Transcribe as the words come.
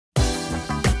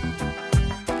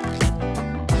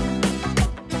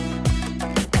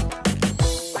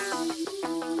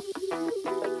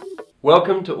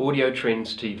Welcome to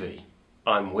AudioTrends TV.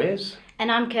 I'm Wes.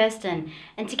 And I'm Kirsten,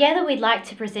 and together we'd like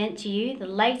to present to you the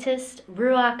latest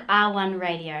Ruark R1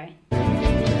 radio.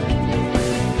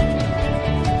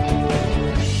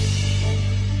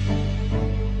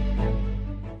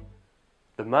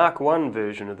 The Mark I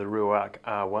version of the Ruark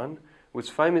R1 was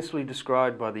famously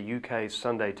described by the UK's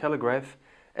Sunday Telegraph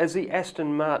as the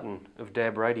Aston Martin of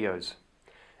DAB radios.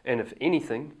 And if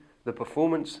anything, the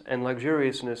performance and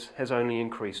luxuriousness has only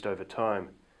increased over time.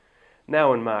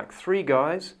 Now in Mark III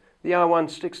guise, the R1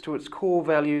 sticks to its core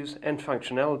values and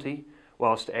functionality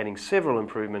whilst adding several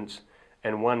improvements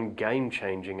and one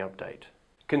game-changing update.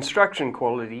 Construction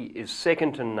quality is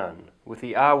second to none, with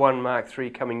the R1 Mark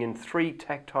III coming in 3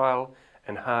 tactile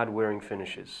and hard-wearing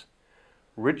finishes: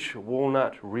 rich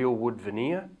walnut real wood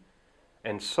veneer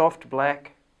and soft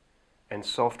black and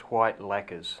soft white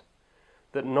lacquers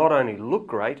that not only look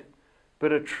great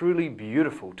but are truly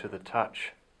beautiful to the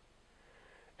touch.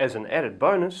 As an added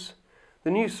bonus,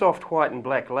 the new soft white and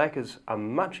black lacquers are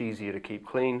much easier to keep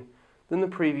clean than the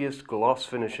previous gloss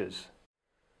finishes.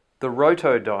 The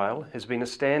roto dial has been a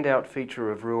standout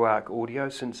feature of Ruark audio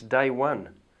since day one,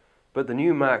 but the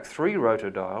new Mark III roto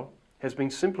dial has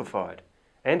been simplified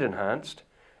and enhanced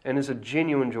and is a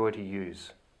genuine joy to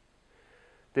use.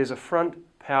 There's a front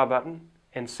power button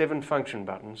and 7 function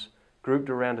buttons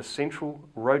grouped around a central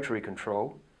rotary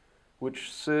control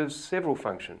which serves several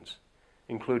functions,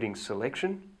 including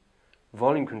selection,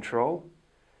 volume control,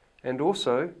 and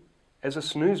also as a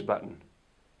snooze button,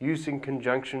 used in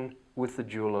conjunction with the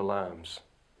dual alarms.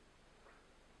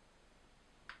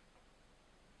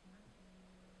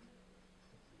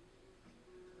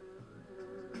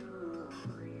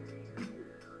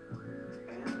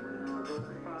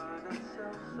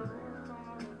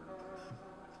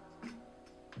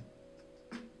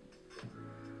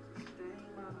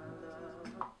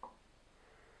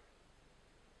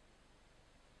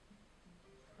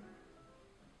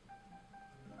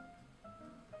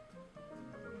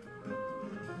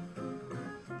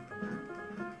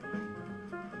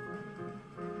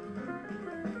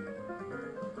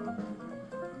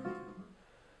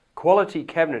 Quality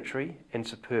cabinetry and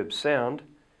superb sound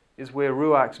is where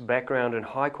Ruark's background and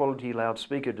high-quality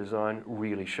loudspeaker design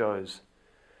really shows.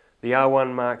 The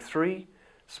R1 Mark III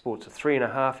sports a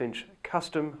 3.5-inch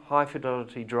custom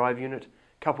high-fidelity drive unit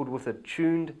coupled with a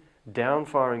tuned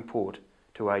down-firing port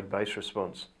to aid bass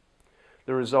response.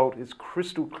 The result is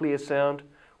crystal clear sound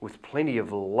with plenty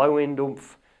of low-end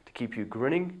oomph to keep you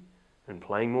grinning and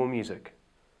playing more music.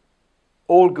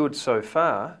 All good so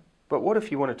far, but what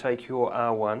if you want to take your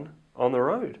R1 on the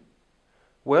road?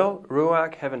 Well,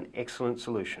 Ruark have an excellent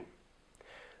solution.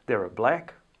 There are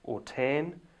black or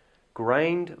tan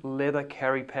grained leather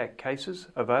carry pack cases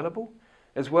available,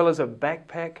 as well as a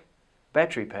backpack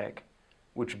battery pack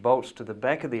which bolts to the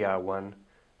back of the R1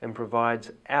 and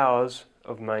provides hours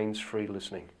of mains-free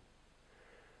listening.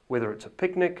 Whether it's a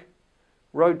picnic,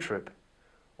 road trip,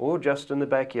 or just in the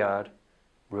backyard,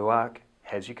 Ruark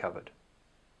has you covered.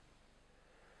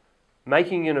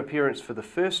 Making an appearance for the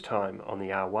first time on the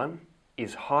R1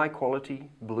 is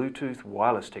high-quality Bluetooth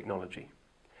wireless technology.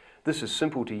 This is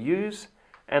simple to use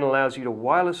and allows you to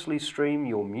wirelessly stream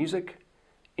your music,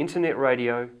 internet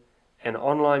radio, and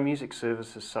online music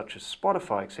services such as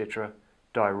Spotify, etc.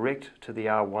 direct to the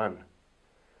R1.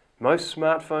 Most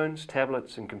smartphones,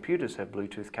 tablets, and computers have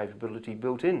Bluetooth capability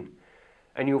built in,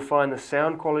 and you'll find the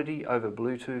sound quality over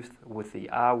Bluetooth with the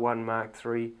R1 Mark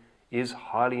III is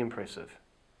highly impressive.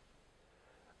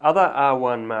 Other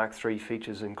R1 Mark III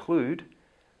features include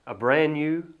a brand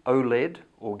new OLED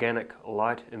organic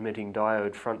light emitting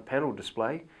diode front panel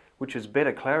display, which has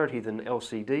better clarity than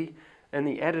LCD and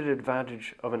the added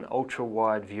advantage of an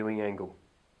ultra-wide viewing angle.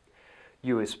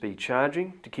 USB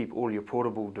charging to keep all your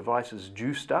portable devices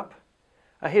juiced up,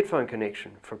 a headphone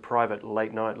connection for private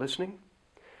late night listening,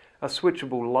 a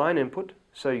switchable line input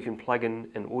so you can plug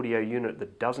in an audio unit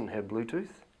that doesn't have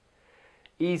Bluetooth,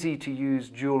 easy to use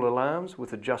dual alarms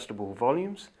with adjustable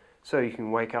volumes so you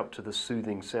can wake up to the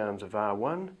soothing sounds of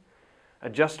R1,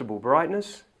 adjustable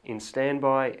brightness in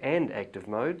standby and active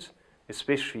modes,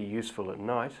 especially useful at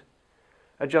night,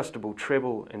 adjustable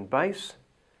treble and bass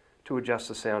to adjust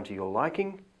the sound to your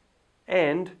liking,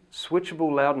 and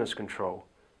switchable loudness control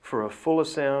for a fuller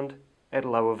sound at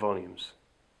lower volumes.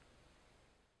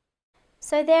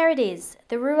 So there it is,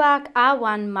 the Ruark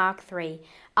R1 Mark III,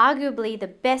 arguably the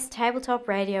best tabletop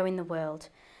radio in the world.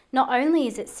 Not only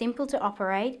is it simple to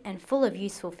operate and full of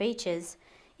useful features,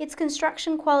 its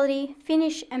construction quality,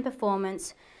 finish and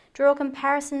performance draw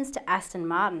comparisons to Aston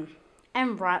Martin,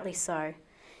 and rightly so.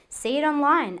 See it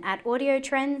online at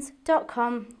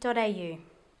audiotrends.com.au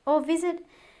or visit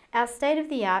our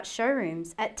state-of-the-art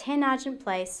showrooms at 10 Argent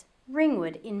Place,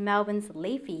 Ringwood in Melbourne's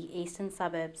leafy eastern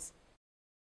suburbs.